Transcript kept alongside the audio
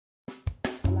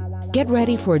Get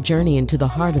ready for a journey into the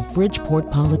heart of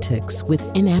Bridgeport politics with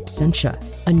In Absentia,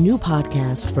 a new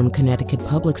podcast from Connecticut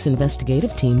Public's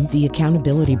investigative team, The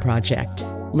Accountability Project.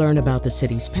 Learn about the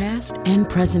city's past and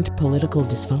present political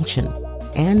dysfunction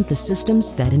and the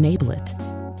systems that enable it.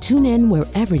 Tune in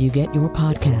wherever you get your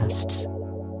podcasts.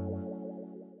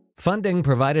 Funding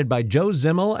provided by Joe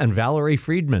Zimmel and Valerie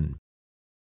Friedman.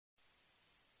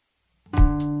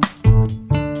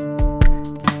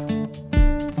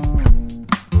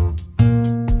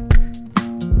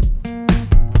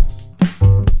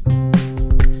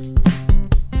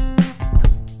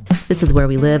 This is Where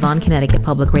We Live on Connecticut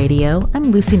Public Radio.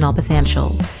 I'm Lucy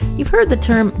Nalpathanchel. You've heard the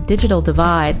term digital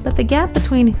divide, but the gap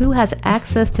between who has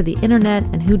access to the internet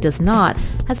and who does not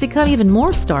has become even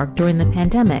more stark during the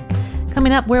pandemic.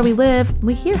 Coming up Where We Live,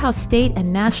 we hear how state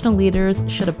and national leaders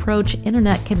should approach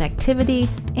internet connectivity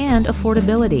and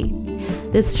affordability.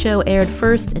 This show aired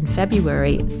first in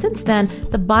February. Since then,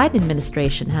 the Biden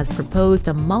administration has proposed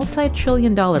a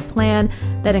multi-trillion-dollar plan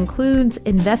that includes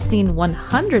investing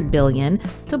 $100 billion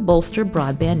to bolster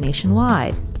broadband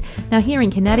nationwide. Now, here in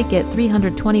Connecticut,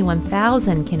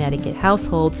 321,000 Connecticut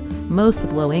households, most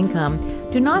with low income,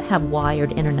 do not have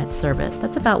wired internet service.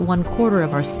 That's about 1/4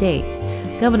 of our state.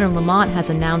 Governor Lamont has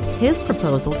announced his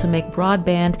proposal to make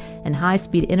broadband and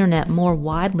high-speed internet more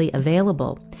widely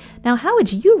available. Now, how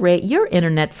would you rate your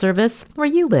internet service where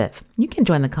you live? You can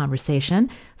join the conversation.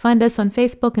 Find us on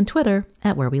Facebook and Twitter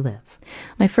at Where We Live.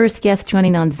 My first guest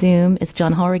joining on Zoom is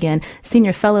John Horrigan,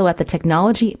 Senior Fellow at the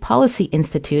Technology Policy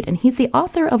Institute, and he's the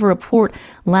author of a report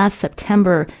last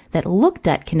September that looked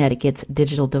at Connecticut's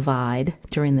digital divide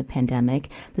during the pandemic.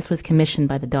 This was commissioned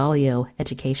by the Dalio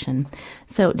Education.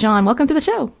 So, John, welcome to the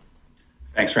show.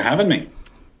 Thanks for having me.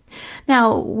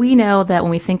 Now, we know that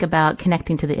when we think about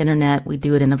connecting to the internet, we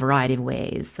do it in a variety of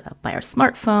ways, by our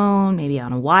smartphone, maybe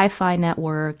on a Wi-Fi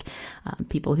network,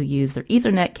 people who use their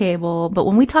Ethernet cable. But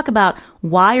when we talk about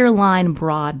wireline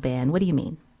broadband, what do you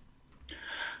mean?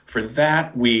 For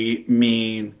that, we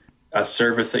mean a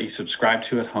service that you subscribe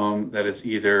to at home that is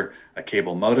either a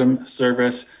cable modem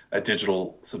service, a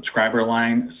digital subscriber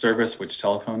line service, which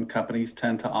telephone companies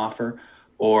tend to offer,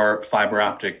 or fiber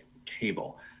optic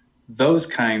cable. Those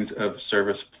kinds of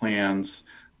service plans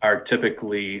are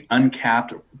typically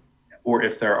uncapped, or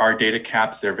if there are data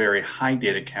caps, they're very high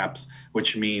data caps,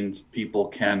 which means people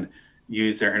can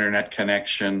use their internet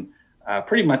connection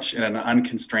pretty much in an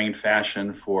unconstrained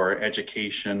fashion for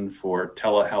education, for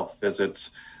telehealth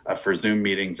visits, for Zoom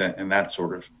meetings, and that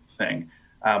sort of thing.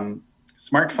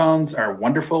 Smartphones are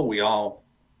wonderful. We all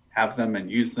have them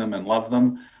and use them and love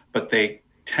them, but they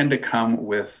tend to come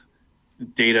with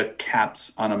data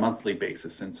caps on a monthly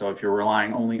basis. And so if you're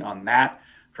relying only on that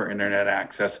for internet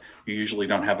access, you usually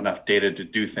don't have enough data to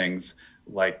do things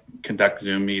like conduct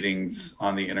Zoom meetings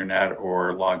on the internet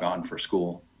or log on for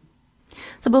school.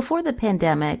 So before the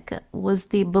pandemic, was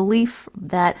the belief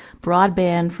that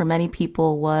broadband for many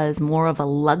people was more of a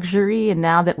luxury? And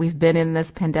now that we've been in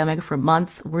this pandemic for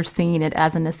months, we're seeing it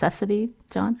as a necessity,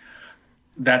 John?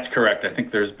 That's correct. I think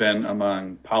there's been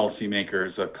among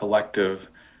policymakers a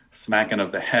collective smacking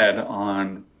of the head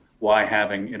on why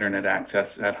having internet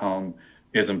access at home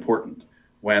is important.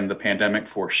 When the pandemic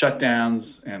forced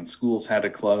shutdowns and schools had to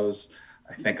close,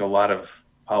 I think a lot of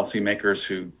policymakers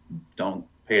who don't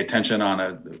pay attention on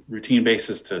a routine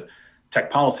basis to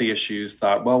tech policy issues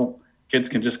thought, well, kids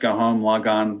can just go home, log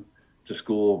on to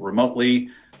school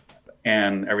remotely,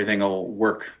 and everything will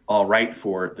work all right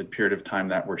for the period of time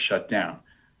that we're shut down.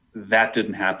 That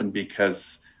didn't happen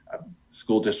because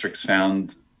school districts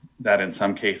found that in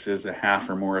some cases, a half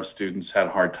or more of students had a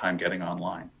hard time getting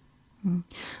online. So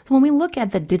when we look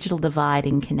at the digital divide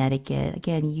in Connecticut,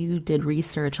 again, you did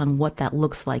research on what that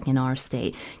looks like in our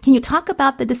state. Can you talk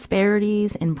about the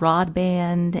disparities in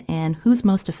broadband and who's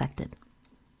most affected?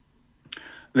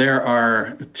 There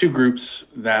are two groups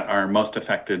that are most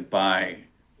affected by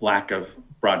lack of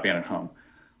broadband at home.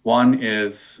 One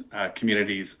is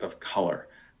communities of color.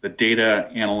 The data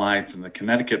analyzed in the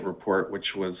Connecticut report,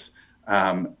 which was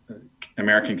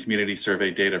American Community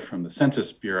Survey data from the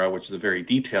Census Bureau, which is a very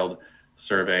detailed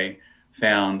survey,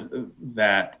 found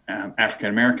that African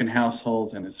American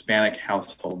households and Hispanic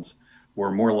households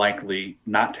were more likely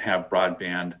not to have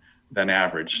broadband than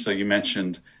average. So you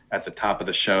mentioned at the top of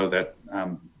the show that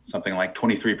something like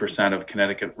 23% of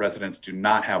Connecticut residents do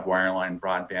not have wireline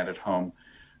broadband at home.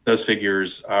 Those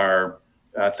figures are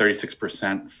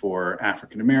 36% for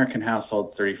African American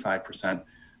households, 35%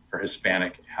 for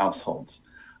Hispanic households.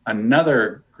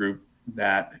 Another group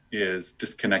that is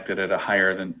disconnected at a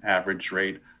higher than average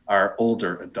rate are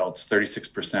older adults.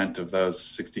 36% of those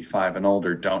 65 and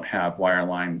older don't have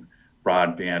wireline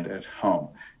broadband at home.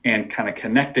 And kind of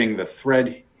connecting the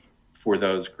thread for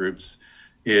those groups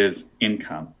is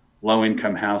income.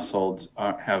 Low-income households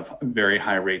have very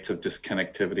high rates of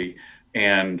disconnectivity,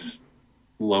 and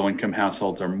low-income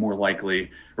households are more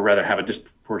likely, or rather have a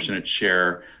disproportionate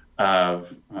share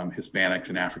of Hispanics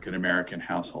and African-American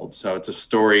households. So it's a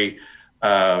story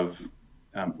of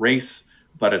race,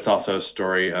 but it's also a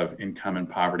story of income and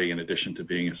poverty in addition to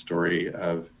being a story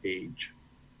of age.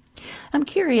 I'm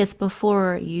curious,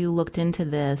 before you looked into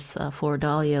this for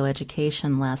Dalio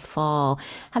Education last fall,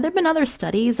 have there been other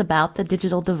studies about the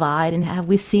digital divide, and have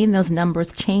we seen those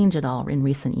numbers change at all in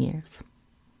recent years?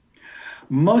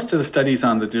 Most of the studies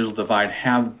on the digital divide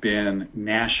have been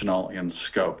national in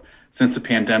scope. Since the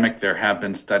pandemic, there have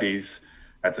been studies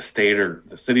at the state or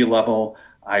the city level.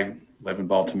 I live in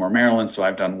Baltimore, Maryland, so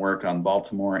I've done work on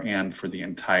Baltimore and for the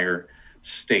entire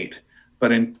state.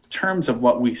 But in terms of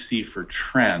what we see for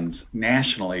trends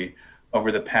nationally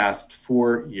over the past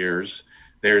 4 years,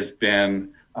 there's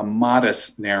been a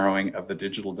modest narrowing of the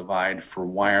digital divide for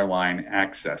wireline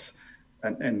access.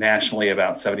 And nationally,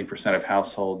 about 70% of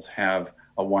households have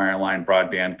a wireline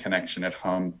broadband connection at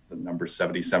home. The number is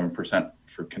 77%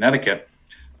 for Connecticut.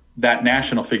 That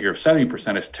national figure of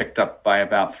 70% has ticked up by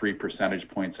about 3 percentage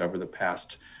points over the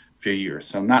past few years.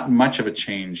 So not much of a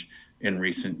change in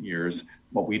recent years.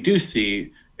 What we do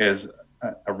see is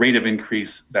a rate of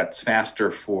increase that's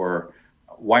faster for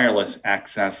wireless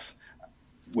access,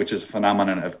 which is a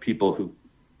phenomenon of people who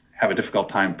have a difficult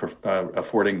time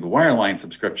affording the wireline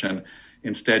subscription,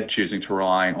 instead choosing to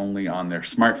rely only on their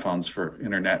smartphones for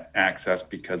internet access,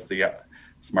 because the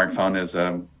smartphone is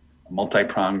a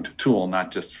multi-pronged tool, not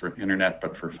just for internet,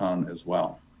 but for phone as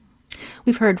well.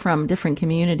 We've heard from different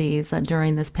communities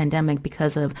during this pandemic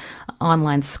because of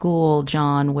online school,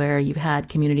 John, where you've had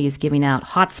communities giving out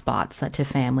hotspots to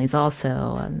families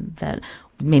also that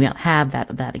maybe not have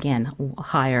that again,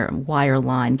 higher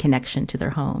wireline connection to their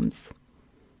homes.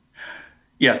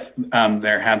 Yes,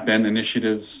 there have been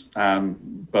initiatives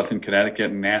both in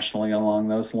Connecticut and nationally along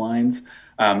those lines.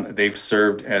 They've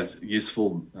served as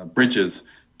useful bridges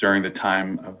during the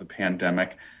time of the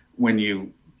pandemic. When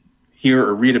you hear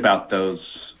or read about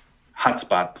those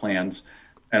hotspot plans,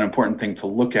 an important thing to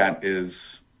look at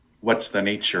is what's the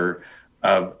nature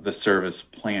of the service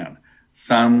plan.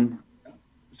 Some,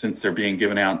 since they're being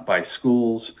given out by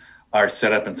schools, are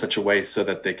set up in such a way so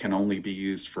that they can only be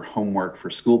used for homework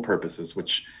for school purposes,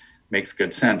 which makes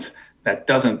good sense. That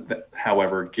doesn't,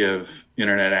 however, give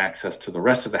internet access to the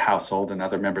rest of the household, and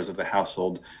other members of the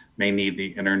household may need the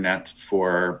internet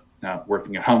for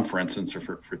working at home, for instance, or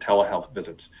for telehealth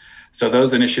visits. So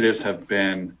those initiatives have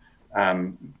been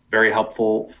very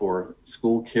helpful for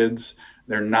school kids.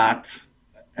 They're not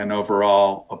an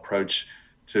overall approach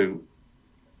to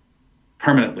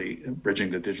permanently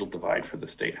bridging the digital divide for the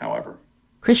state, however.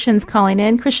 Christian's calling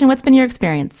in. Christian, what's been your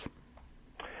experience?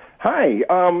 Hi.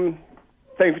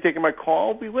 Thanks for taking my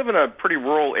call. We live in a pretty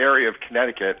rural area of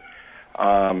Connecticut,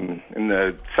 in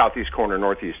the southeast corner,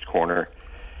 northeast corner.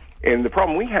 And the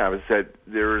problem we have is that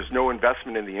there's no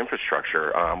investment in the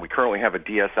infrastructure. We currently have a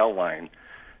DSL line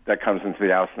that comes into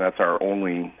the house, and that's our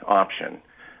only option.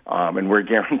 And we're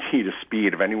guaranteed a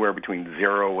speed of anywhere between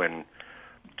 0 and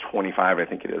 25, I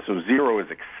think it is. So 0 is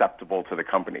acceptable to the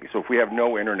company. So if we have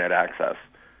no internet access,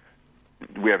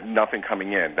 we have nothing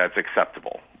coming in that's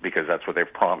acceptable, because that's what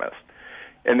they've promised.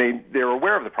 And they're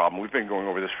aware of the problem. We've been going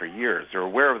over this for years. They're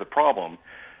aware of the problem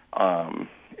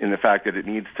in the fact that it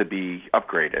needs to be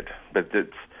upgraded. But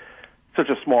it's such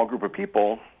a small group of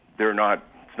people, it's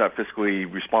not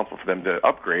fiscally responsible for them to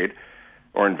upgrade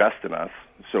or invest in us,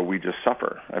 so we just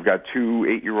suffer. I've got 2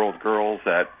 8-year-old girls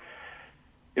that,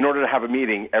 in order to have a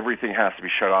meeting, everything has to be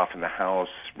shut off in the house.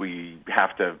 We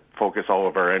have to focus all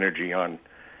of our energy on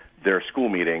their school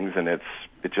meetings, and it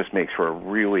just makes for a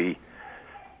really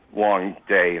long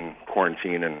day in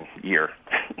quarantine and year.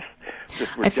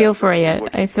 I feel for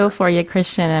you,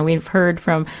 Christian, and we've heard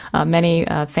from many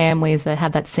families that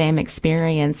have that same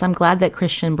experience. I'm glad that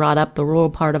Christian brought up the rural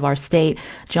part of our state,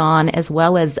 John, as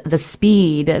well as the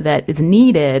speed that is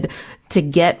needed to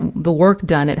get the work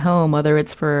done at home, whether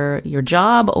it's for your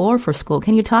job or for school.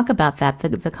 Can you talk about that,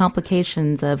 the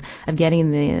complications of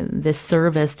getting this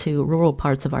service to rural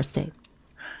parts of our state?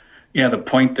 Yeah, the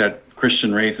point that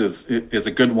Christian raises is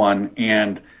a good one.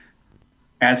 And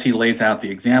as he lays out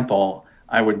the example,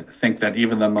 I would think that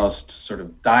even the most sort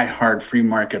of die-hard free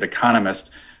market economist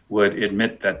would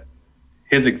admit that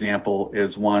his example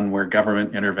is one where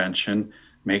government intervention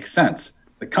makes sense.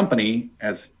 The company,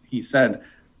 as he said,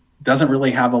 doesn't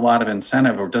really have a lot of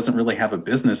incentive or doesn't really have a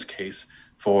business case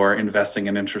for investing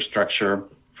in infrastructure,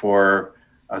 for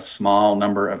a small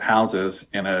number of houses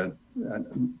in a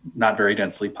not very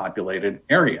densely populated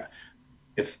area.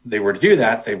 If they were to do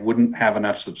that, they wouldn't have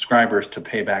enough subscribers to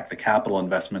pay back the capital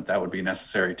investment that would be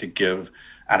necessary to give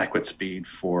adequate speed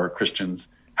for Christian's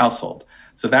household.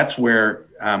 So that's where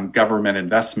government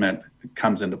investment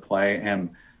comes into play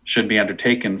and should be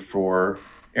undertaken for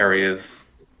areas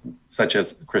such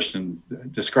as Christian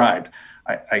described.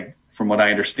 From what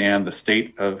I understand, the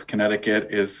state of Connecticut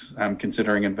is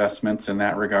considering investments in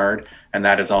that regard, and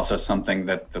that is also something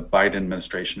that the Biden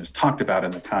administration has talked about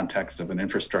in the context of an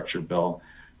infrastructure bill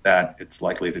that it's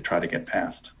likely to try to get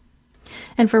passed.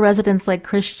 And for residents like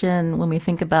Christian, when we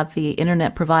think about the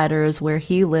internet providers where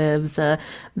he lives,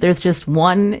 there's just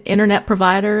one internet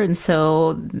provider, and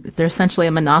so they're essentially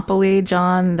a monopoly,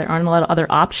 John. There aren't a lot of other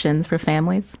options for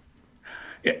families.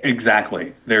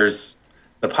 Exactly. There's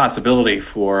the possibility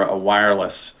for a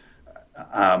wireless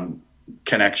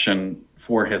connection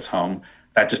for his home.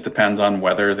 That just depends on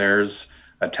whether there's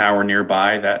a tower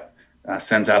nearby that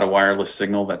sends out a wireless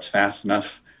signal that's fast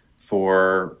enough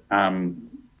for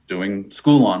doing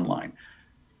school online.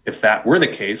 If that were the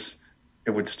case,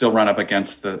 it would still run up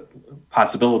against the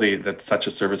possibility that such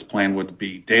a service plan would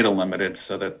be data limited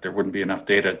so that there wouldn't be enough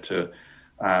data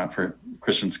for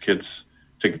Christian's kids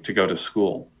to go to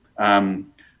school.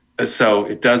 So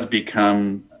it does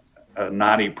become a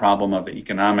knotty problem of the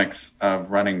economics of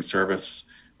running service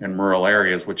in rural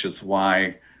areas, which is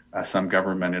why some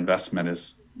government investment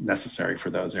is necessary for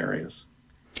those areas.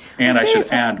 And I should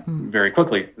add very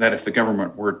quickly that if the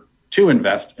government were to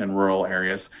invest in rural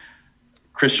areas,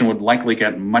 Christian would likely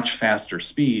get much faster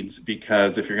speeds,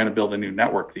 because if you're going to build a new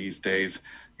network these days,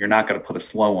 you're not going to put a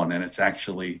slow one in. It's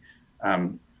actually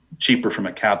cheaper from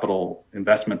a capital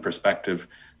investment perspective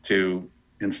to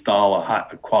install a high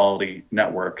quality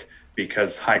network,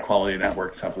 because high quality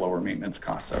networks have lower maintenance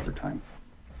costs over time.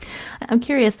 I'm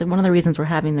curious that one of the reasons we're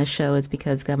having this show is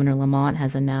because Governor Lamont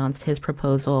has announced his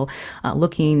proposal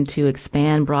looking to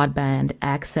expand broadband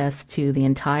access to the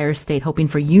entire state, hoping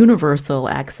for universal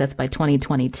access by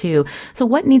 2022. So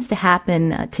what needs to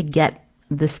happen to get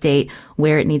the state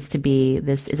where it needs to be?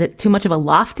 Is it too much of a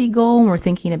lofty goal when we're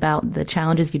thinking about the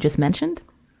challenges you just mentioned?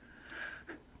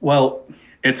 Well,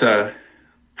 it's a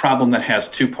problem that has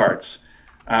two parts,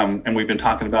 and we've been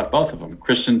talking about both of them.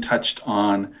 Christian touched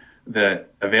on the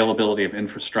availability of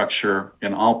infrastructure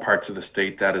in all parts of the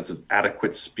state that is of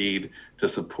adequate speed to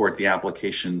support the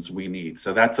applications we need.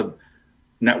 So that's a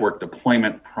network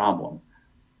deployment problem.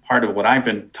 Part of what I've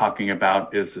been talking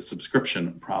about is the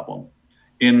subscription problem.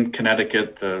 In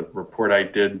Connecticut, the report I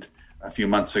did a few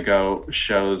months ago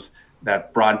shows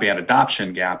that broadband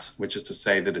adoption gaps, which is to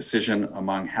say the decision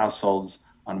among households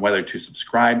on whether to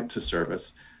subscribe to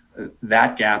service,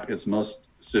 that gap is most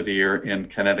severe in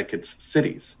Connecticut's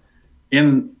cities.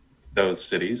 In those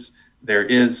cities, there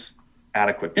is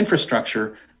adequate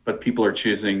infrastructure, but people are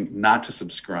choosing not to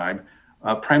subscribe,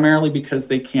 primarily because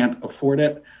they can't afford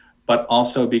it, but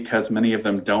also because many of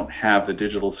them don't have the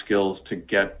digital skills to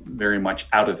get very much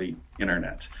out of the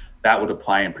internet. That would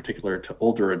apply in particular to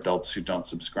older adults who don't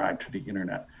subscribe to the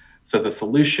internet. So the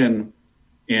solution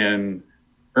in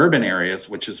urban areas,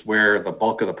 which is where the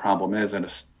bulk of the problem is in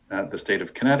the state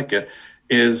of Connecticut,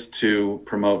 is to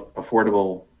promote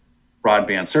affordable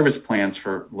broadband service plans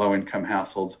for low-income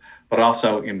households, but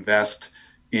also invest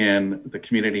in the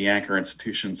community anchor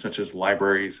institutions such as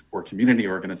libraries or community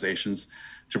organizations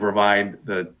to provide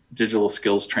the digital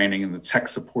skills training and the tech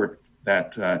support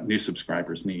that new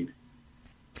subscribers need.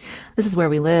 This is Where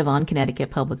We Live on Connecticut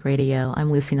Public Radio.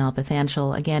 I'm Lucy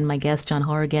Nalpathanchel. Again, my guest, John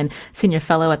Horrigan, Senior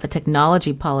Fellow at the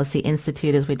Technology Policy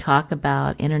Institute, as we talk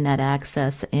about internet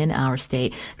access in our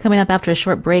state. Coming up after a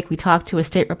short break, we talk to a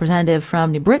state representative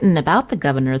from New Britain about the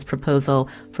governor's proposal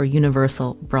for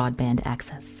universal broadband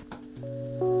access.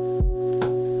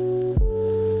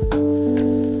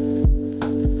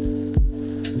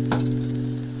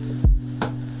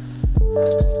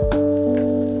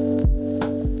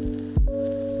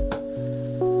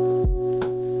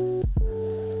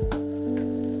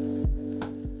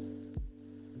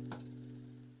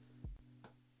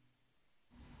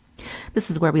 This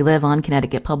is Where We Live on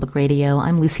Connecticut Public Radio.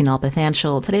 I'm Lucy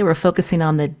Nalpathanchel. Today we're focusing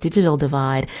on the digital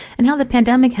divide and how the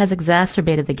pandemic has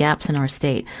exacerbated the gaps in our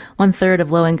state. 1/3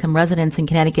 of low-income residents in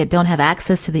Connecticut don't have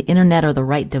access to the internet or the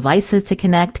right devices to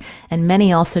connect, and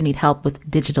many also need help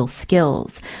with digital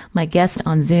skills. My guest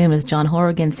on Zoom is John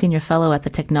Horrigan, Senior Fellow at the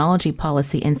Technology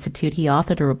Policy Institute. He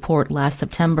authored a report last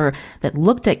September that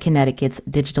looked at Connecticut's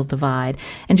digital divide.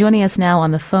 And joining us now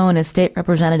on the phone is State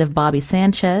Representative Bobby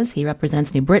Sanchez. He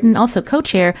represents New Britain, also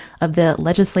co-chair of the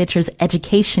legislature's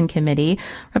Education Committee.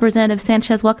 Representative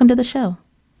Sanchez, welcome to the show.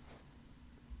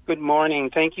 Good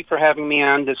morning. Thank you for having me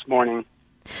on this morning.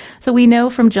 So we know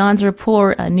from John's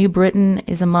report, New Britain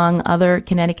is among other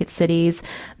Connecticut cities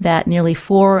that nearly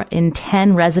 4 in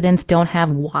 10 residents don't have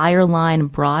wireline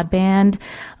broadband.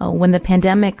 When the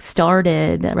pandemic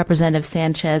started, Representative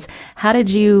Sanchez, how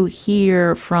did you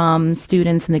hear from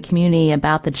students in the community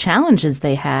about the challenges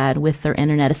they had with their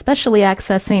internet, especially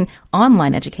accessing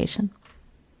online education?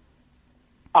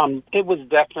 It was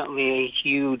definitely a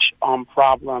huge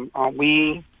problem.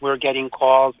 We were getting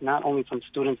calls not only from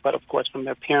students, but of course from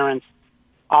their parents,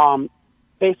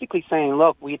 basically saying,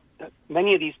 look,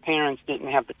 many of these parents didn't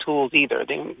have the tools either.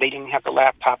 They didn't have the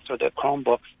laptops or the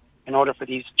Chromebooks in order for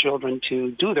these children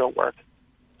to do their work.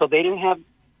 So they didn't have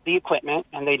the equipment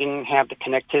and they didn't have the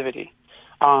connectivity.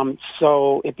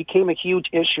 So it became a huge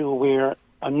issue where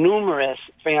numerous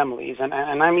families, and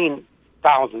I mean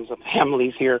thousands of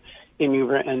families here in New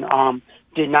Britain,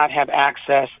 did not have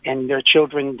access, and their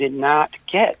children did not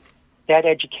get that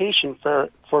education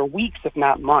for weeks, if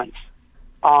not months.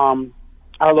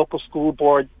 Our local school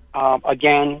board,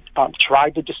 again,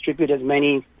 tried to distribute as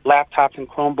many laptops and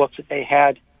Chromebooks that they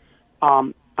had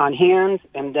on hand,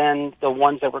 and then the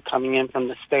ones that were coming in from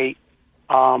the state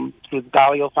through the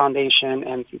Dalio Foundation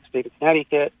and through the state of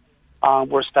Connecticut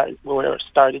were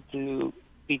started to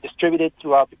be distributed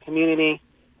throughout the community.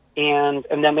 And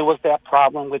then there was that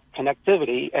problem with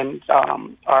connectivity, and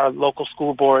our local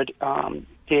school board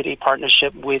did a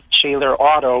partnership with Shaler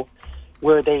Auto,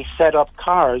 where they set up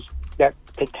cars that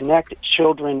could connect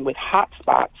children with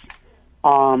hotspots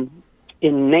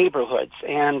in neighborhoods,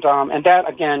 and that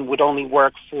again would only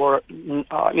work for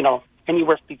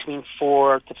anywhere between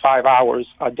 4 to 5 hours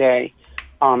a day,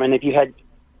 and if you had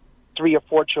 3 or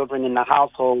 4 children in the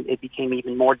household, it became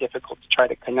even more difficult to try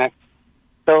to connect.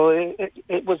 So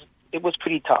it was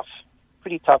pretty tough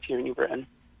here in New Britain.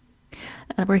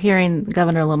 We're hearing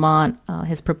Governor Lamont,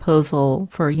 his proposal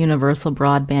for universal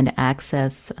broadband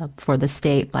access for the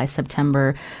state by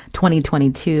September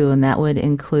 2022, and that would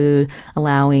include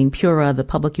allowing PURA, the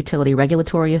Public Utility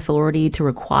Regulatory Authority, to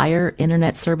require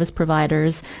internet service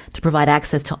providers to provide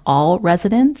access to all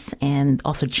residents, and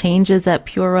also changes at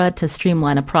PURA to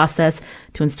streamline a process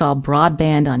to install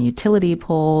broadband on utility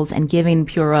poles, and giving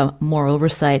PURA more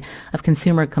oversight of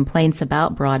consumer complaints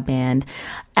about broadband.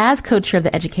 As co-chair of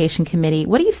the Education Committee,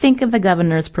 what do you think of the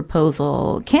governor's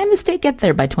proposal? Can the state get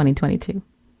there by 2022?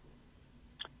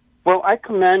 Well, I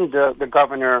commend the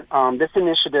governor. This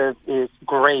initiative is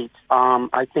great.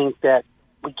 I think that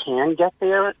we can get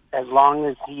there as long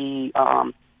as he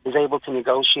is able to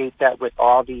negotiate that with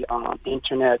all the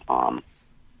internet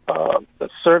the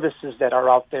services that are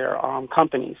out there,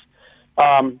 companies.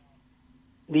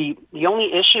 The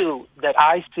only issue that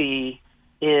I see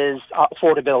is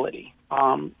affordability.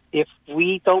 If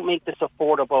we don't make this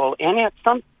affordable, and at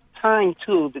some time,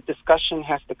 too, the discussion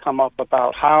has to come up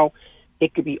about how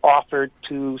it could be offered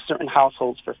to certain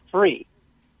households for free.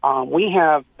 We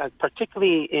have,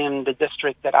 particularly in the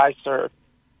district that I serve,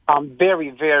 very,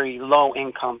 very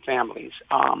low-income families.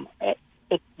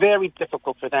 It's very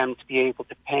difficult for them to be able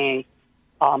to pay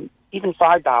even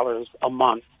 $5 a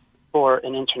month for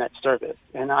an internet service.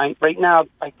 And right now,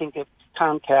 I think it's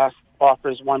Comcast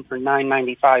offers one for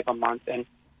 $9.95 a month,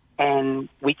 and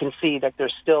we can see that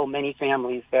there's still many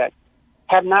families that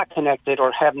have not connected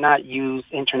or have not used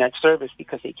internet service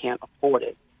because they can't afford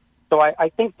it. So I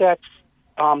think that's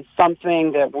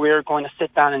something that we're going to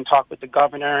sit down and talk with the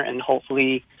governor and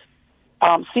hopefully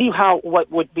see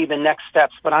what would be the next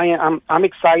steps. But I'm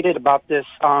excited about this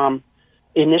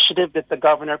initiative that the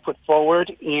governor put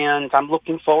forward, and I'm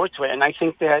looking forward to it. And I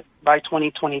think that by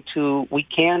 2022 we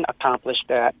can accomplish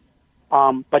that.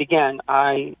 But again,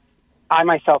 I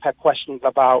myself have questions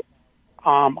about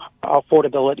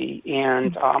affordability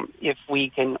and if we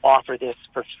can offer this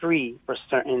for free for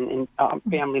certain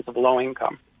families of low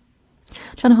income.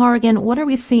 John Horrigan, what are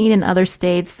we seeing in other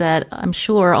states that I'm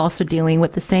sure are also dealing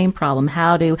with the same problem?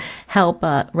 How to help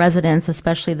residents,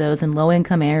 especially those in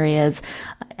low-income areas,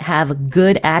 have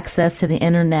good access to the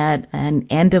internet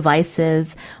and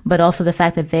devices, but also the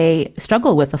fact that they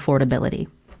struggle with affordability?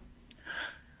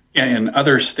 Yeah, in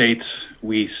other states,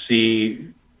 we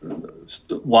see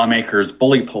lawmakers'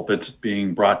 bully pulpits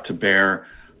being brought to bear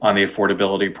on the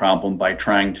affordability problem by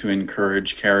trying to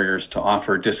encourage carriers to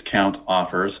offer discount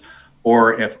offers,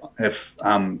 or if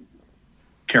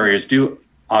carriers do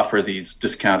offer these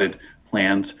discounted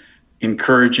plans,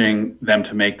 encouraging them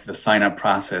to make the sign-up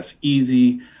process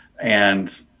easy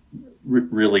and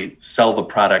really sell the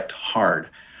product hard.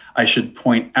 I should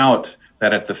point out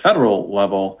that at the federal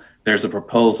level, there's a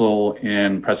proposal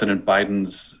in President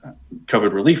Biden's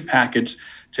COVID relief package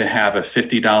to have a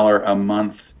 $50 a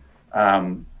month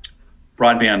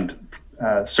broadband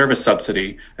service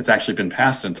subsidy. It's actually been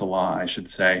passed into law, I should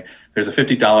say. There's a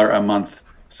 $50 a month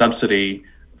subsidy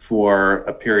for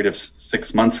a period of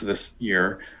 6 months this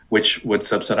year, which would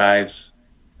subsidize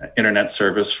internet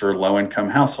service for low-income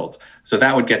households. So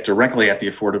that would get directly at the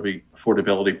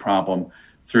affordability problem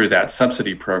through that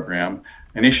subsidy program.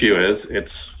 An issue is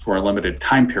it's for a limited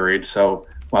time period. So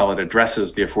while it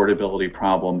addresses the affordability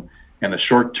problem in the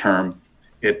short term,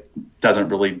 it doesn't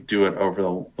really do it over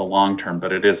the long term,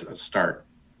 but it is a start.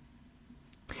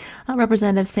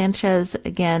 Representative Sanchez,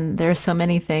 again, there are so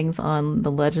many things on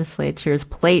the legislature's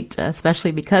plate,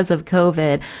 especially because of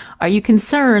COVID. Are you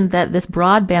concerned that this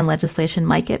broadband legislation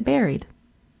might get buried?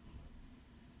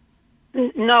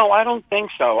 No, I don't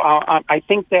think so. I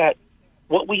think that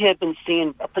what we have been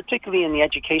seeing, particularly in the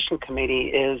Education Committee,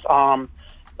 is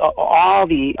all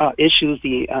the issues,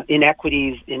 the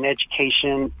inequities in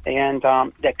education, and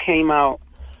that came out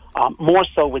more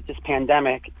so with this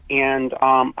pandemic. And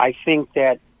I think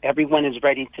that everyone is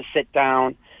ready to sit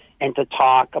down and to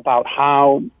talk about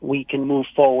how we can move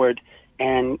forward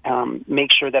and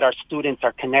make sure that our students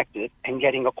are connected and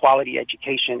getting a quality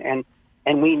education.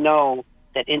 And we know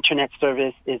that internet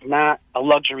service is not a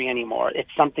luxury anymore.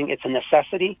 It's a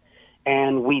necessity,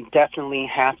 and we definitely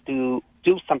have to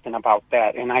do something about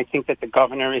that. And I think that the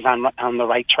governor is on the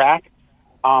right track.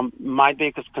 My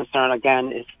biggest concern,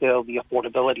 again, is still the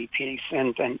affordability piece,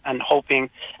 and hoping,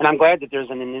 and I'm glad that there's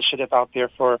an initiative out there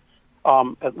for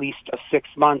at least 6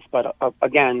 months, but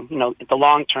again, the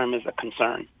long term is a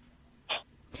concern.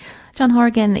 John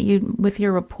Horgan, with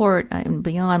your report, and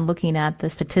beyond looking at the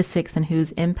statistics and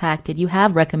who's impacted, you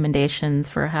have recommendations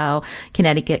for how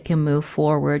Connecticut can move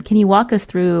forward. Can you walk us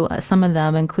through some of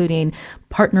them, including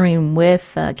partnering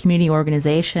with community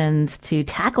organizations to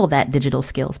tackle that digital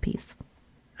skills piece?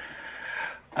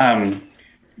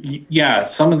 Yeah,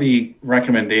 some of the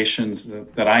recommendations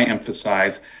that I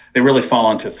emphasize, they really fall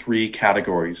into 3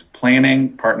 categories: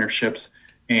 planning, partnerships,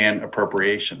 and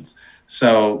appropriations.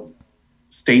 So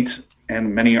states,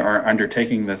 and many are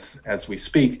undertaking this as we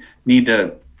speak, need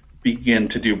to begin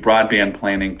to do broadband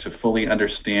planning to fully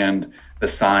understand the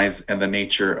size and the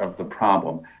nature of the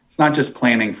problem. It's not just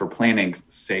planning for planning's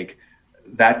sake.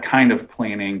 That kind of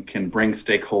planning can bring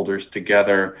stakeholders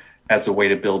together as a way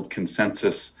to build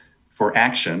consensus for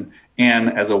action and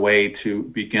as a way to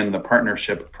begin the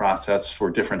partnership process for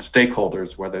different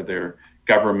stakeholders, whether they're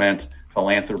government,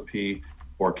 philanthropy,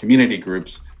 or community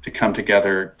groups, to come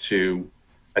together to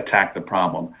attack the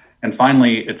problem. And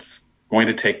finally, it's going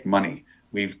to take money.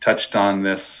 We've touched on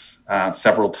this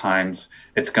several times.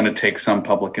 It's going to take some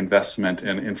public investment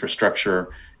in infrastructure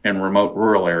in remote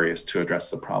rural areas to address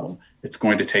the problem. It's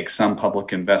going to take some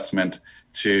public investment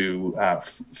to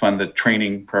fund the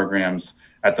training programs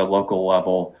at the local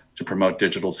level to promote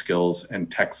digital skills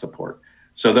and tech support.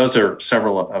 So those are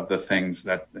several of the things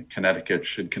that Connecticut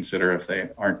should consider if they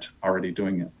aren't already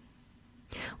doing it.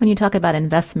 When you talk about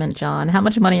investment, John, how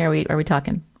much money are we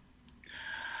talking?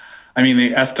 I mean,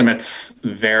 the estimates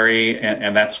vary,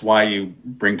 and that's why you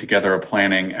bring together a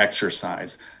planning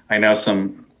exercise. I know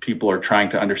some people are trying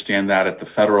to understand that at the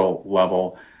federal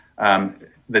level.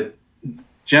 The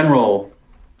general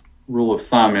rule of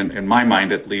thumb, in my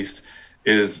mind at least,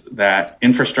 is that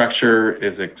infrastructure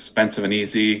is expensive and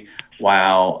easy,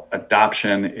 while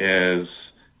adoption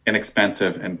is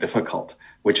inexpensive and difficult,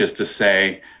 which is to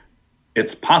say,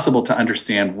 it's possible to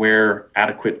understand where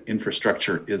adequate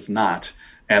infrastructure is not,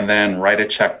 and then write a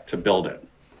check to build it.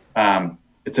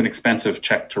 It's an expensive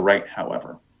check to write,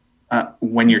 however.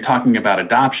 When you're talking about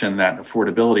adoption, that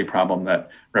affordability problem that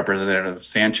Representative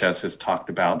Sanchez has talked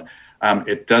about,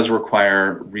 it does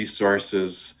require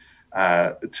resources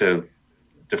to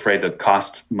defray the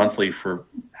cost monthly for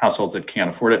households that can't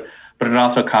afford it, but it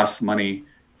also costs money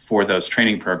for those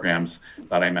training programs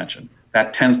that I mentioned.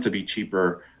 That tends to be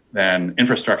cheaper than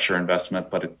infrastructure investment,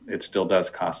 but it still does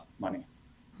cost money.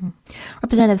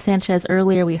 Representative Sanchez,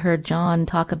 earlier we heard John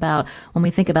talk about when we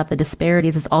think about the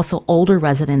disparities, it's also older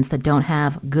residents that don't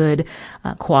have good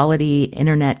quality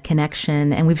internet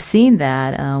connection. And we've seen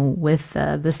that with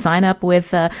the sign up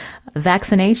with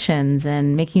vaccinations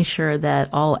and making sure that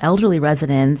all elderly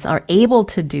residents are able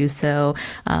to do so.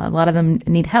 A lot of them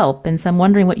need help. And so I'm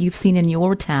wondering what you've seen in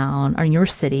your town or in your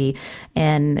city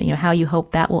and how you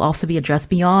hope that will also be addressed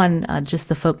beyond just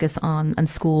the focus on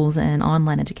schools and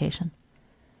online education.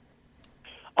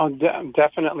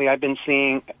 Definitely. I've been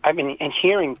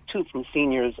hearing too from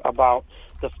seniors about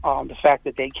the fact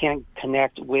that they can't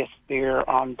connect with their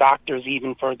doctors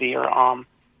even for their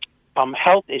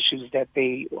health issues that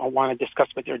they want to discuss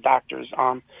with their doctors.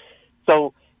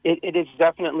 So it is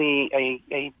definitely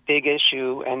a big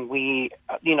issue, and we,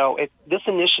 if this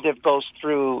initiative goes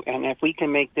through, and if we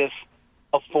can make this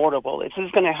affordable, this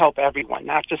is going to help everyone,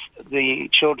 not just the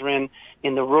children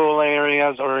in the rural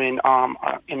areas or in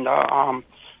the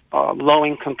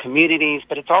low-income communities,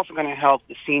 but it's also going to help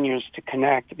the seniors to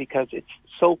connect, because it's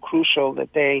so crucial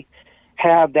that they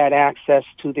have that access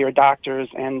to their doctors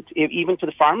and even to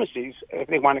the pharmacies if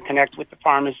they want to connect with the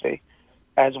pharmacy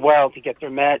as well to get their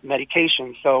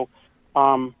medication. So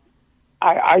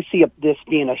I see this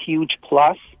being a huge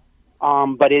plus,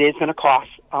 but it is going to cost,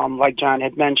 like John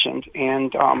had mentioned,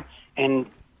 and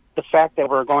the fact that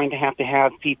we're going to have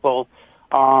people,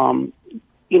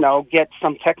 get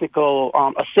some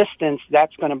technical assistance,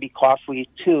 that's going to be costly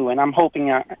too. And I'm hoping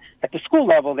at the school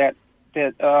level that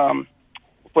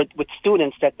with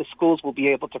students that the schools will be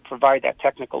able to provide that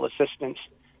technical assistance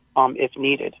if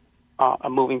needed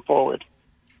moving forward.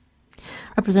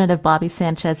 Representative Bobby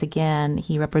Sanchez again.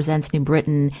 He represents New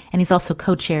Britain, and he's also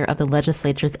co-chair of the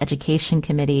legislature's Education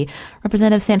Committee.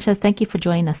 Representative Sanchez, thank you for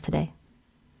joining us today.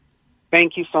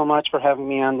 Thank you so much for having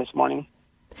me on this morning.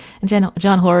 And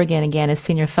John Horrigan, again, is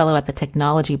Senior Fellow at the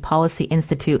Technology Policy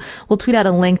Institute. We'll tweet out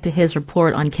a link to his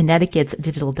report on Connecticut's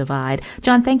digital divide.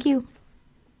 John, thank you.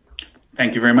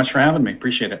 Thank you very much for having me.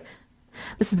 Appreciate it.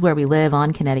 This is Where We Live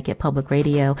on Connecticut Public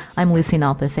Radio. I'm Lucy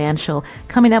Nalpathanchel.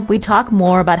 Coming up, we talk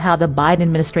more about how the Biden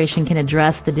administration can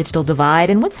address the digital divide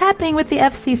and what's happening with the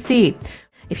FCC.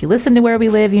 If you listen to Where We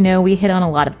Live, you know we hit on a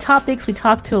lot of topics. We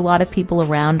talk to a lot of people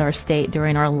around our state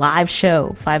during our live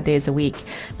show 5 days a week.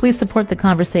 Please support the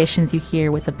conversations you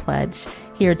hear with a pledge.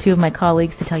 Here are two of my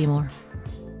colleagues to tell you more.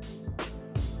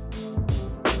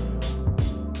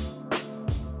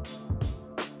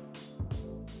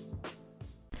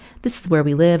 This is Where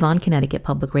We Live on Connecticut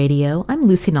Public Radio. I'm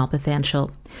Lucy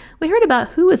Nalpathanchel. We heard about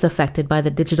who is affected by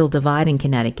the digital divide in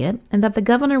Connecticut and that the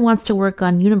governor wants to work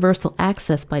on universal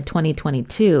access by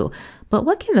 2022. But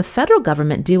what can the federal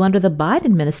government do under the Biden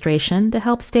administration to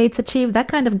help states achieve that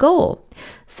kind of goal?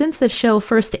 Since the show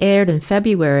first aired in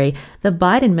February, the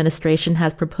Biden administration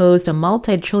has proposed a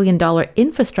multi-trillion-dollar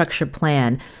infrastructure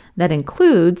plan that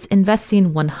includes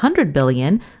investing $100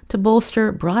 billion to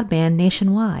bolster broadband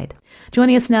nationwide.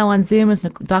 Joining us now on Zoom is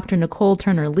Dr. Nicole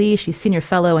Turner-Lee. She's Senior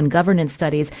Fellow in Governance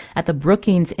Studies at the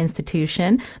Brookings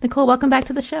Institution. Nicole, welcome back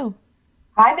to the show.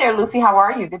 Hi there, Lucy. How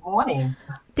are you? Good morning.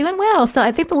 Doing well. So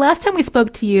I think the last time we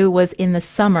spoke to you was in the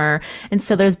summer, and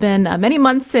so there's been many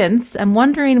months since. I'm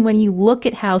wondering, when you look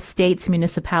at how states and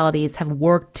municipalities have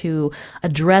worked to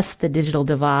address the digital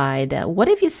divide, what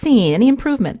have you seen? Any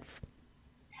improvements?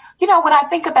 You know, when I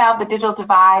think about the digital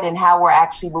divide and how we're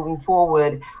actually moving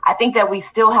forward, I think that we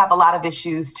still have a lot of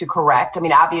issues to correct. I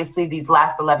mean, obviously, these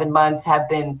last 11 months have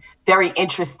been very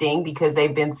interesting because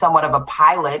they've been somewhat of a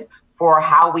pilot for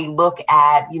how we look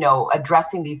at,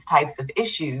 addressing these types of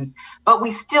issues. But we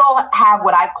still have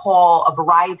what I call a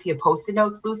variety of Post-it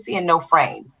notes, Lucy, and no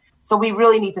frame. So we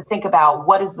really need to think about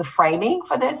what is the framing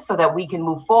for this so that we can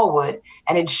move forward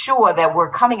and ensure that we're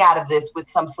coming out of this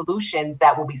with some solutions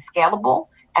that will be scalable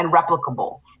and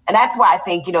replicable. And that's why I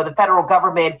think, the federal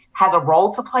government has a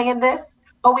role to play in this,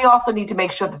 but we also need to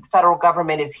make sure that the federal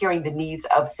government is hearing the needs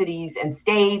of cities and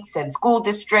states and school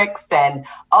districts and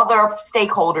other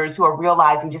stakeholders who are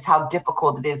realizing just how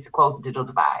difficult it is to close the digital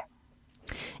divide.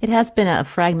 It has been a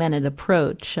fragmented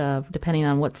approach, depending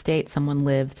on what state someone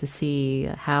lives, to see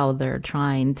how they're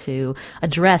trying to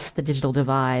address the digital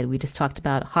divide. We just talked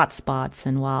about hotspots,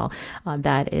 and while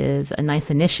that is a nice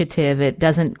initiative, it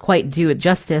doesn't quite do it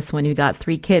justice when you got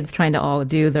 3 kids trying to all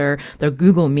do their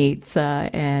Google Meets,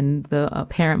 and the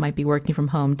parent might be working from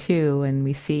home too. And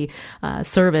we see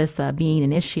service being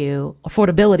an issue,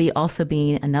 affordability also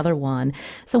being another one.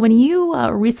 So when you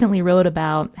recently wrote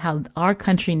about how our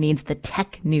country needs the Tech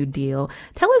New Deal,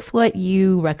 tell us what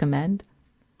you recommend.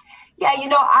 Yeah,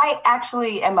 I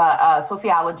actually am a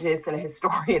sociologist and a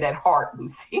historian at heart,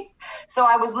 Lucy. So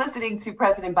I was listening to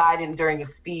President Biden during a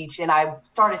speech, and I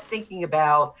started thinking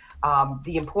about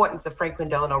the importance of Franklin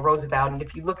Delano Roosevelt. And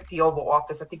if you look at the Oval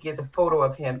Office, I think he has a photo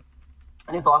of him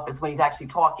in his office when he's actually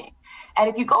talking. And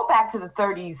if you go back to the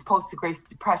 30s, post the Great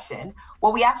Depression,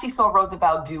 what we actually saw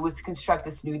Roosevelt do was to construct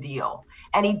this New Deal.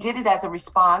 And he did it as a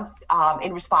response,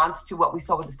 in response to what we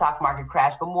saw with the stock market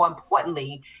crash. But more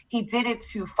importantly, he did it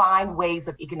to find ways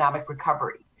of economic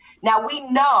recovery. Now, we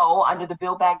know under the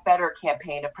Build Back Better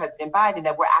campaign of President Biden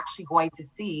that we're actually going to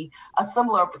see a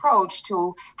similar approach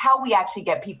to how we actually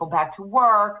get people back to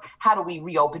work, how do we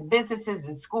reopen businesses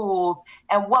and schools,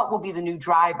 and what will be the new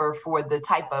driver for the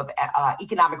type of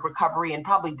economic recovery and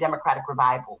probably democratic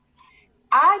revival.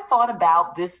 I thought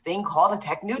about this thing called a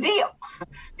Tech New Deal,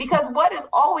 because what is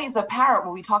always apparent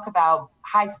when we talk about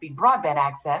high-speed broadband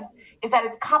access is that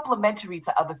it's complementary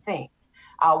to other things,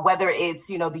 whether it's,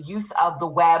 the use of the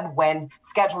web when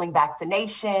scheduling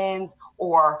vaccinations,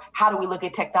 or how do we look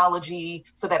at technology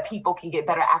so that people can get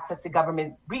better access to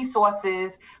government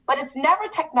resources. But it's never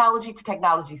technology for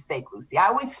technology's sake, Lucy. I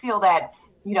always feel that,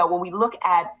 when we look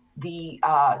at the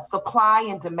supply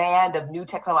and demand of new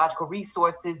technological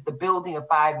resources, the building of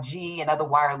 5G and other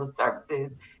wireless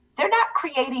services, they're not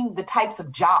creating the types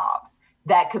of jobs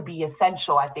that could be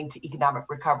essential, I think, to economic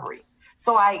recovery.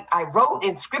 So I wrote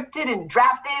and scripted and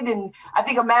drafted in, I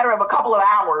think, a matter of a couple of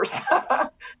hours,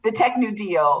 the Tech New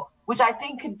Deal, which I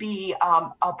think could be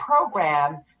a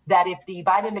program that if the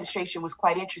Biden administration was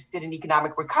quite interested in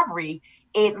economic recovery,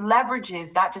 it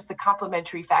leverages not just the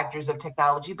complementary factors of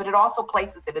technology, but it also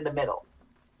places it in the middle.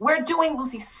 We're doing,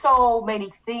 Lucy, so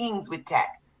many things with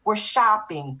tech. We're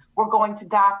shopping, we're going to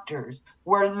doctors,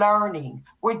 we're learning,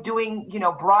 we're doing,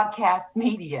 broadcast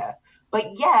media,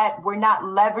 but yet we're not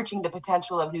leveraging the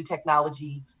potential of new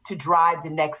technology to drive the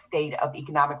next state of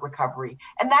economic recovery.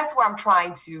 And that's where I'm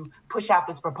trying to push out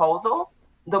this proposal.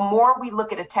 The more we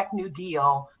look at a Tech New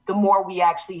Deal, the more we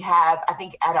actually have, I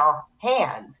think, at our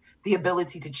hands, the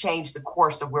ability to change the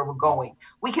course of where we're going.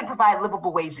 We can provide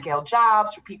livable wage scale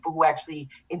jobs for people who actually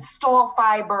install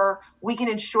fiber. We can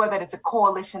ensure that it's a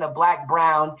coalition of Black,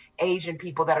 Brown, Asian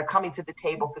people that are coming to the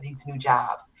table for these new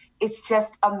jobs. It's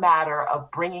just a matter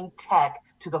of bringing tech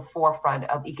to the forefront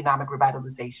of economic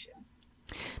revitalization.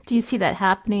 Do you see that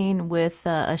happening with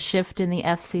a shift in the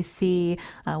FCC?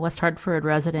 West Hartford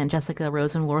resident Jessica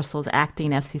Rosenworcel's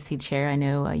acting FCC chair. I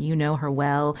know you know her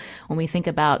well. When we think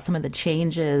about some of the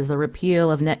changes, the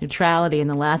repeal of net neutrality in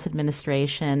the last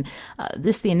administration,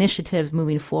 just the initiatives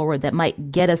moving forward that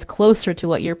might get us closer to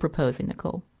what you're proposing,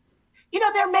 Nicole.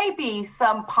 There may be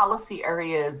some policy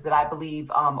areas that I believe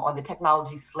on the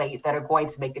technology slate that are going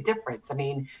to make a difference. I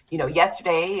mean,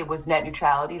 yesterday it was net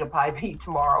neutrality. It'll probably be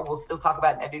tomorrow. We'll still talk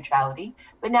about net neutrality.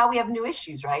 But now we have new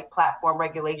issues, right? Platform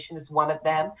regulation is one of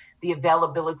them. The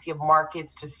availability of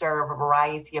markets to serve a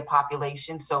variety of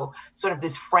populations. So sort of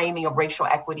this framing of racial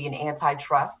equity and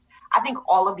antitrust. I think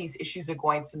all of these issues are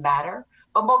going to matter.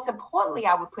 But most importantly,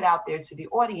 I would put out there to the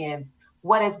audience,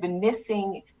 what has been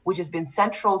missing, which has been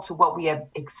central to what we have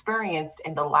experienced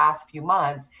in the last few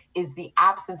months, is the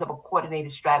absence of a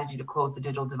coordinated strategy to close the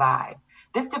digital divide.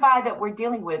 This divide that we're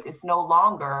dealing with is no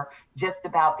longer just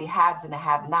about the haves and the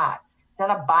have-nots. It's not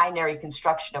a binary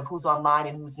construction of who's online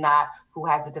and who's not, who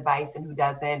has a device and who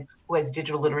doesn't, who has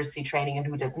digital literacy training and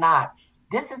who does not.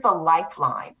 This is a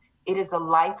lifeline. It is a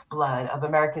lifeblood of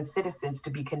American citizens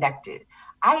to be connected.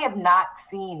 I have not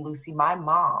seen, Lucy, my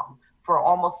mom, for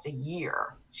almost a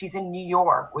year. She's in New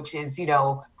York, which is,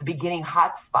 the beginning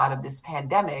hotspot of this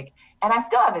pandemic. And I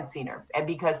still haven't seen her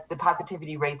because the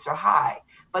positivity rates are high.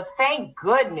 But thank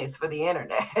goodness for the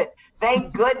internet.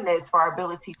 Thank goodness for our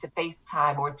ability to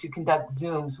FaceTime or to conduct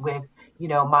Zooms with,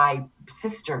 my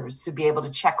sisters to be able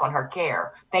to check on her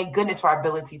care. Thank goodness for our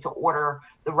ability to order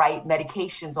the right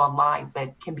medications online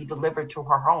that can be delivered to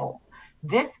her home.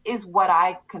 This is what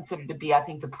I consider to be, I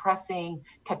think, the pressing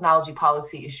technology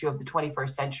policy issue of the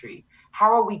 21st century.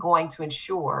 How are we going to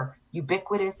ensure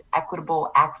ubiquitous,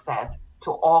 equitable access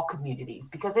to all communities?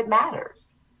 Because it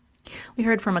matters. We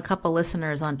heard from a couple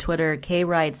listeners on Twitter. Kay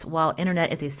writes, while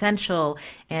internet is essential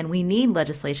and we need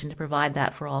legislation to provide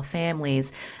that for all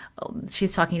families,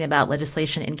 she's talking about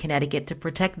legislation in Connecticut to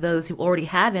protect those who already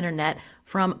have internet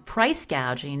from price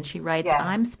gouging. She writes,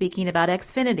 I'm speaking about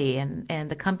Xfinity and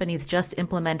the company's just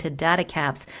implemented data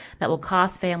caps that will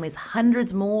cost families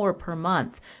hundreds more per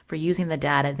month for using the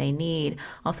data they need.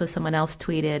 Also, someone else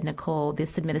tweeted, Nicole,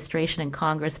 this administration and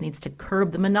Congress needs to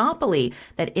curb the monopoly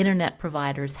that internet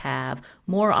providers have.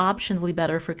 More options will be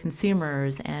better for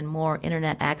consumers and more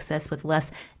internet access with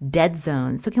less dead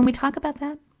zones. So can we talk about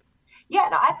that? Yeah,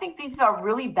 no, I think these are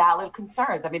really valid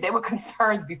concerns. I mean, they were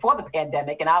concerns before the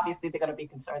pandemic, and obviously they're going to be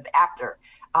concerns after.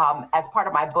 As part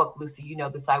of my book, Lucy, you know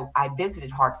this, I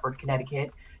visited Hartford,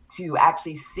 Connecticut to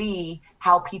actually see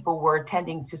how people were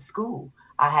attending to school.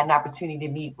 I had an opportunity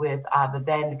to meet with the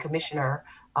then commissioner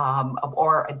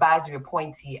or advisory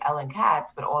appointee, Ellen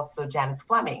Katz, but also Janice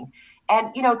Fleming.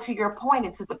 And, to your point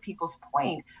and to the people's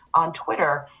point on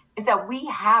Twitter is that we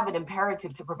have an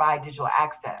imperative to provide digital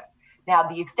access. Now,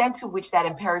 the extent to which that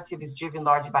imperative is driven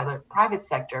largely by the private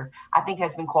sector, I think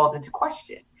has been called into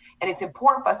question. And it's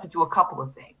important for us to do a couple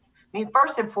of things. I mean,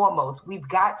 first and foremost, we've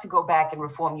got to go back and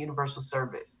reform universal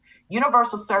service.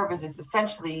 Universal service is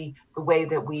essentially the way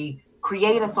that we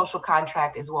create a social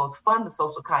contract as well as fund the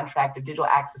social contract of digital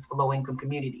access for low-income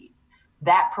communities.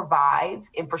 that provides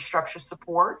infrastructure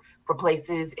support for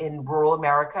places in rural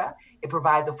America. It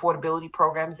provides affordability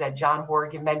programs that John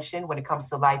Horgan mentioned when it comes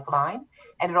to Lifeline,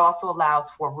 and it also allows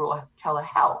for rural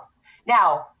telehealth.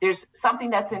 Now, there's something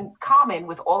that's in common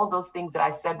with all of those things that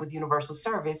I said with universal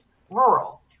service: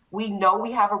 rural. We know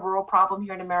we have a rural problem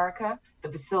here in America. The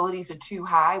facilities are too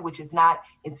high, which is not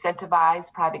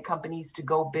incentivized private companies to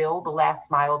go build the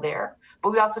last mile there.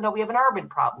 But we also know we have an urban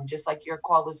problem, just like your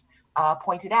callers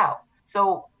pointed out.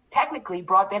 So technically,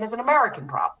 broadband is an American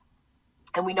problem.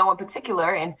 And we know in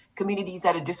particular in communities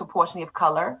that are disproportionately of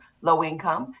color, low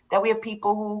income, that we have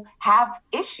people who have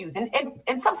issues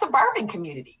in some suburban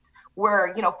communities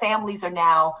where, families are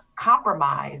now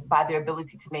compromised by their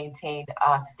ability to maintain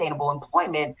sustainable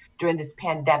employment during this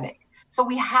pandemic. So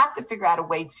we have to figure out a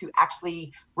way to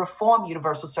actually reform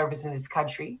universal service in this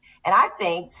country. And I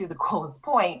think, to the caller's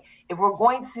point, if we're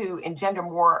going to engender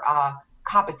more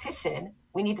competition,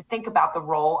 we need to think about the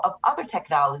role of other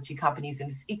technology companies in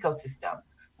this ecosystem.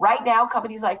 Right now,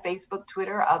 companies like Facebook,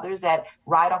 Twitter, others that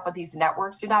ride off of these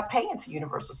networks do not pay into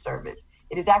universal service.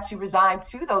 It is actually resigned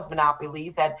to those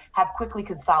monopolies that have quickly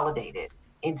consolidated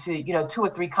into, 2 or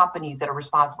 3 companies that are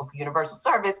responsible for universal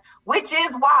service, which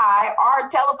is why our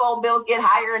telephone bills get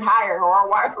higher and higher, or our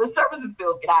wireless services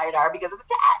bills get higher and higher because of the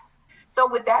tax. So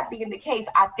with that being the case,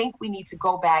 I think we need to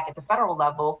go back at the federal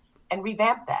level and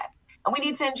revamp that. And we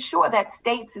need to ensure that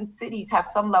states and cities have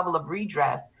some level of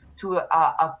redress to,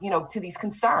 to these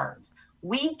concerns.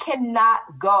 We cannot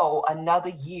go another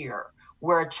year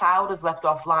where a child is left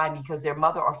offline because their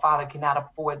mother or father cannot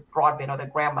afford broadband, or their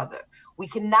grandmother. We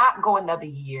cannot go another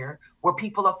year where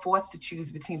people are forced to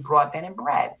choose between broadband and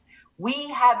bread. We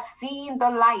have seen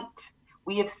the light.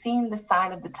 We have seen the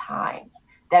sign of the times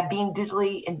that being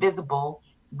digitally invisible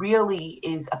really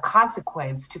is a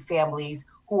consequence to families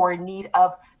who are in need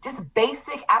of just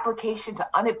basic application to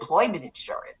unemployment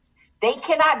insurance. They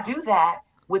cannot do that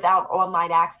without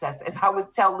online access. As I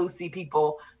would tell Lucy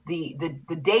people, the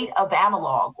date of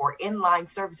analog or inline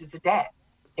services are dead.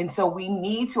 And so we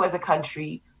need to, as a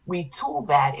country, retool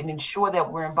that and ensure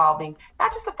that we're involving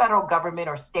not just the federal government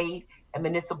or state and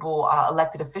municipal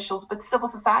elected officials, but civil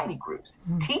society groups,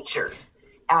 teachers,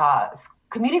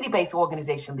 community-based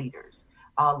organization leaders,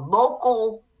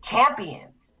 local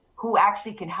champions who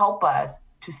actually can help us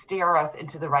to steer us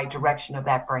into the right direction of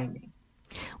that framing.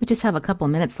 We just have a couple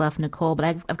of minutes left, Nicole, but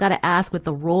I've got to ask, with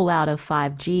the rollout of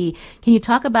 5G, can you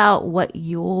talk about what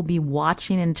you'll be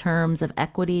watching in terms of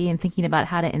equity and thinking about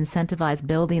how to incentivize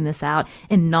building this out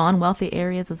in non-wealthy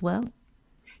areas as well?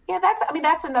 Yeah,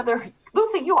 that's another,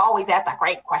 Lucy, you always ask the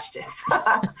great questions.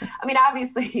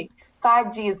 Obviously,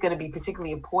 5G is going to be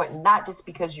particularly important, not just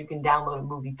because you can download a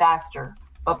movie faster,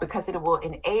 but because it will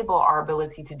enable our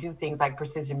ability to do things like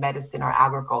precision medicine or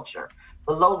agriculture.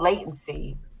 The low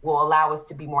latency will allow us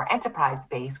to be more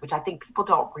enterprise-based, which I think people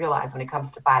don't realize when it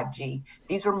comes to 5G.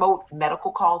 These remote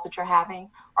medical calls that you're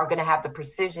having are going to have the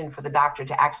precision for the doctor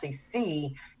to actually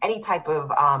see any type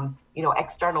of,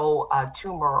 external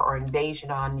tumor or invasion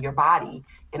on your body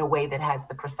in a way that has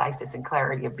the preciseness and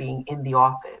clarity of being in the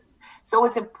office. So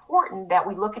it's important that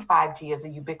we look at 5G as a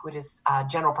ubiquitous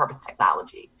general purpose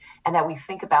technology, and that we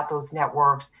think about those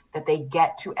networks, that they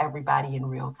get to everybody in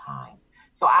real time.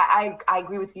 So I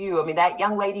agree with you. That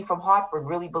young lady from Hartford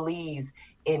really believes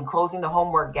in closing the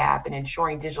homework gap and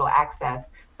ensuring digital access.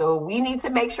 So we need to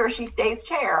make sure she stays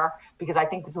chair, because I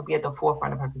think this will be at the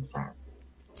forefront of her concerns.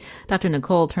 Dr.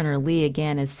 Nicole Turner-Lee,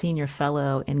 again, is Senior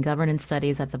Fellow in Governance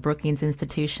Studies at the Brookings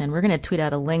Institution. We're going to tweet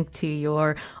out a link to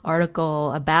your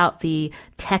article about the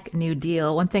Tech New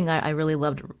Deal. One thing I really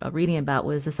loved reading about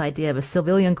was this idea of a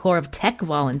civilian corps of tech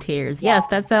volunteers. Yes,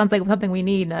 that sounds like something we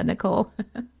need, Nicole.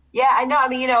 Yeah, I know.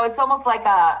 It's almost like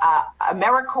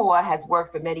AmeriCorps has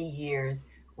worked for many years.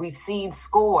 We've seen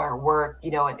SCORE work,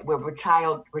 we're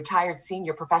retired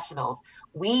senior professionals.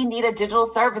 We need a digital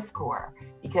service corps,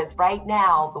 because right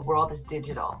now the world is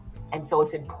digital. And so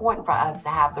it's important for us to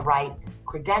have the right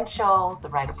credentials, the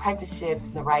right apprenticeships,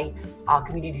 and the right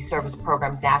community service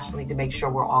programs nationally to make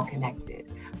sure we're all connected.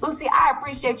 Lucy, I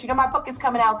appreciate you. My book is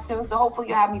coming out soon, so hopefully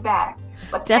you'll have me back.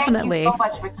 But definitely. Thank you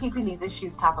so much for keeping these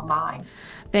issues top of mind.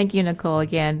 Thank you, Nicole.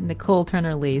 Again, Nicole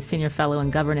Turner-Lee, Senior Fellow in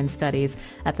Governance Studies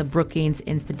at the Brookings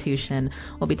Institution.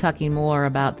 We'll be talking more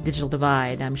about the digital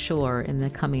divide, I'm sure, in the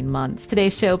coming months.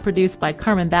 Today's show produced by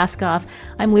Carmen Baskoff.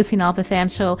 I'm Lucy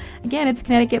Nalpathanchel. Again, it's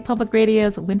Connecticut Public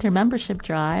Radio's Winter Membership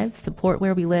Drive. Support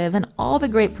where we live and all the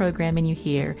great programming you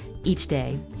hear each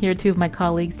day. Here are two of my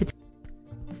colleagues to